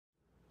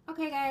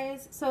Okay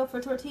guys, so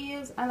for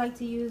tortillas, I like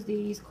to use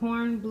these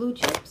corn blue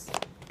chips.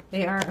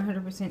 They are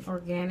 100%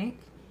 organic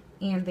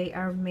and they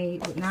are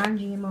made with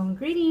non-GMO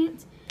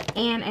ingredients.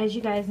 And as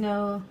you guys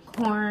know,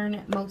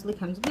 corn mostly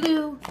comes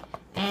blue,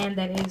 and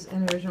that is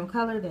an original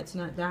color that's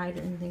not dyed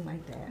or anything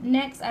like that.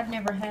 Next, I've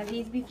never had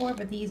these before,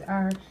 but these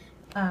are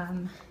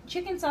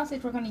chicken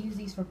sausage. We're going to use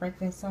these for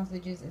breakfast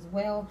sausages as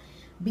well,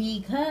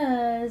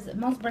 because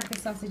most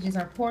breakfast sausages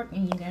are pork,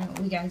 and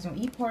we guys don't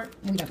eat pork.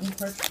 We don't eat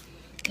pork.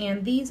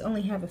 And these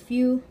only have a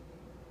few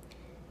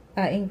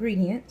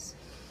ingredients,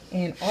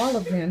 and all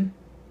of them,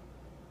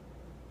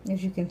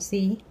 as you can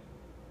see,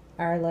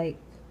 are like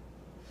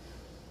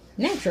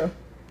natural.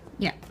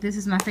 Yeah, this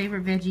is my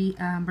favorite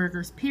veggie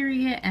burgers,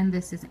 period. And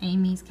this is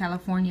Amy's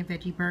California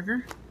Veggie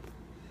Burger.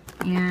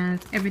 And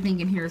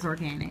everything in here is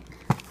organic.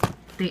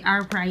 They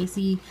are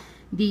pricey.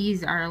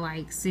 These are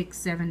like $6,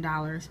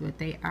 $7, but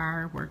they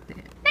are worth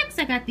it. Next,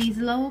 I got these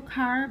low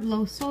carb,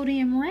 low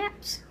sodium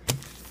wraps.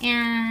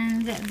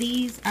 And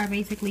these are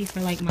basically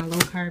for like my low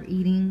carb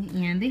eating,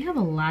 and they have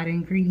a lot of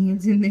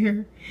ingredients in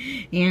there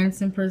and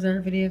some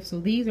preservatives, so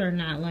these are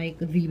not like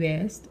the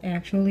best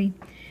actually,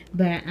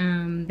 but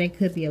they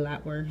could be a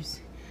lot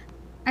worse.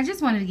 I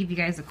just wanted to give you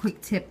guys a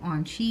quick tip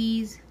on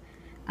cheese.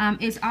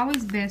 It's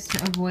always best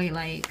to avoid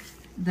like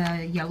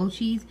the yellow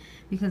cheese,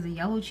 because the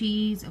yellow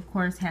cheese of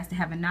course has to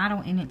have a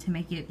natto in it to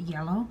make it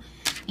yellow,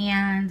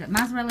 and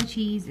mozzarella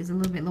cheese is a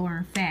little bit lower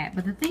in fat.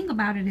 But the thing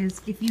about it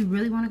is, if you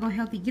really want to go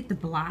healthy, get the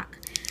block,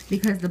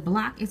 because the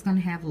block is going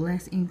to have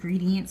less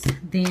ingredients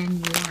than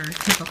your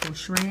typical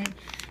shred.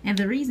 And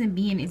the reason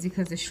being is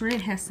because the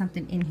shred has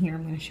something in here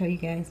I'm going to show you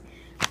guys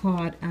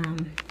called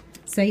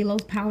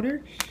cellulose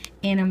powder,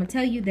 and I'm going to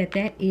tell you that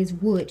that is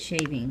wood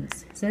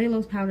shavings.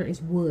 Cellulose powder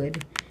is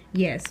wood.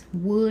 Yes,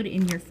 wood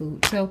in your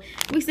food. So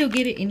we still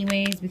get it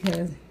anyways,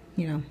 because,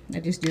 you know, I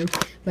just do.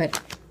 But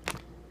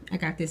I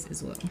got this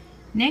as well.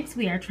 Next,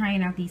 we are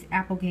trying out these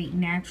Applegate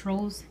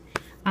Naturals.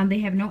 They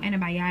have no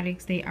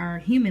antibiotics. They are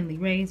humanely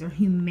raised, or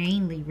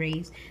humanely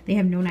raised. They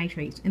have no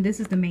nitrates. And this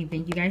is the main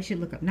thing. You guys should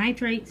look up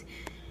nitrates.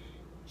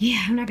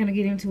 Yeah, I'm not going to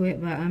get into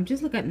it, but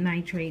just look up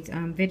nitrates.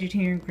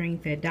 Vegetarian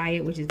grain-fed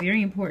diet, which is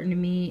very important to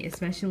me,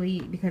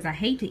 especially because I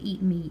hate to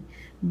eat meat,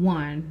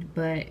 one,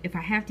 but if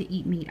I have to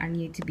eat meat, I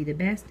need it to be the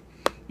best.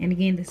 And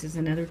again, this is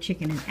another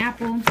chicken and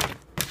apple.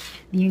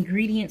 The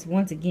ingredients,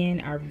 once again,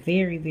 are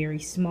very, very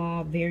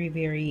small, very,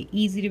 very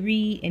easy to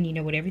read, and you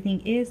know what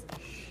everything is.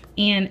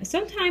 And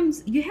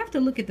sometimes you have to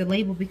look at the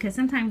label, because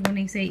sometimes when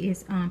they say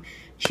it's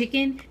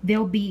chicken,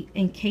 they'll be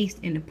encased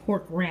in the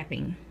pork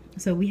wrapping.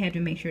 So we had to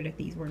make sure that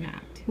these were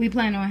not. We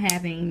plan on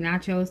having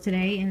nachos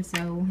today,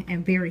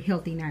 and very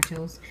healthy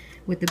nachos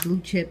with the blue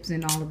chips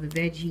and all of the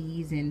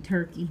veggies and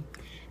turkey.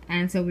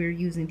 And so we're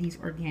using these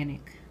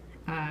organic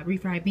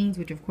refried beans,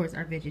 which of course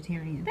are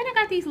vegetarian. Then I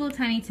got these little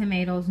tiny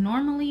tomatoes.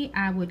 Normally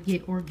I would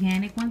get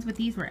organic ones, but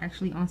these were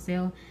actually on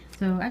sale,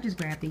 so I just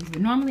grabbed these.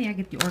 But normally I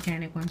get the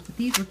organic ones, but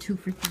these were 2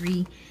 for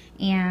 $3,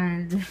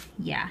 and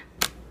yeah.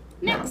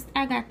 Next,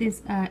 I got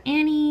this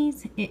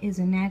Annie's. It is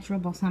a natural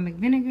balsamic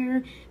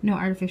vinegar, no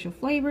artificial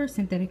flavor,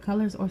 synthetic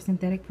colors, or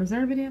synthetic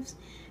preservatives.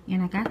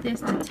 And I got this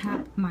to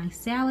top my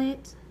salad.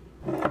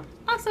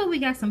 Also, we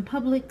got some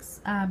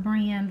Publix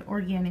brand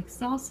organic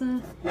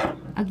salsa.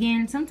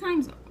 Again,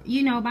 sometimes,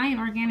 you know, buying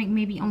organic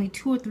may be only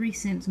 2 or 3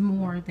 cents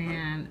more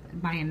than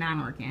buying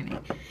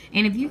non-organic.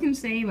 And if you can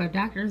save a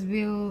doctor's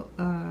bill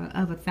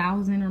of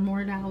 $1,000 or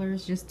more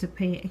just to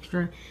pay an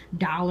extra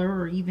 $1,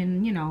 or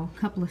even, you know, a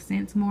couple of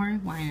cents more,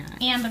 why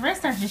not? And the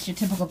rest are just your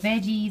typical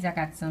veggies. I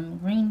got some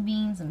green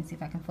beans. Let me see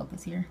if I can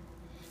focus here.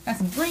 Got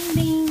some green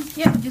beans.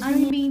 Yep, just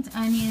green beans,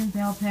 onions,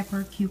 bell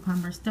pepper,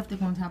 cucumber, stuff to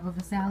go on top of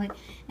a salad.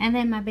 And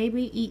then my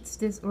baby eats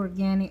this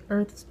organic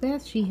Earth's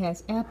Best. She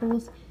has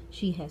apples,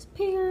 she has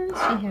pears,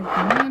 she has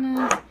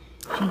bananas,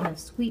 she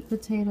has sweet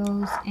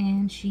potatoes,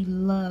 and she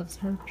loves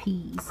her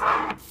peas.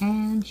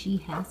 And she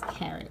has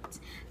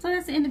carrots. So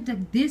that's the end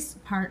of this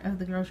part of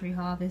the grocery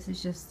haul. This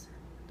is just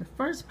the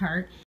first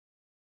part.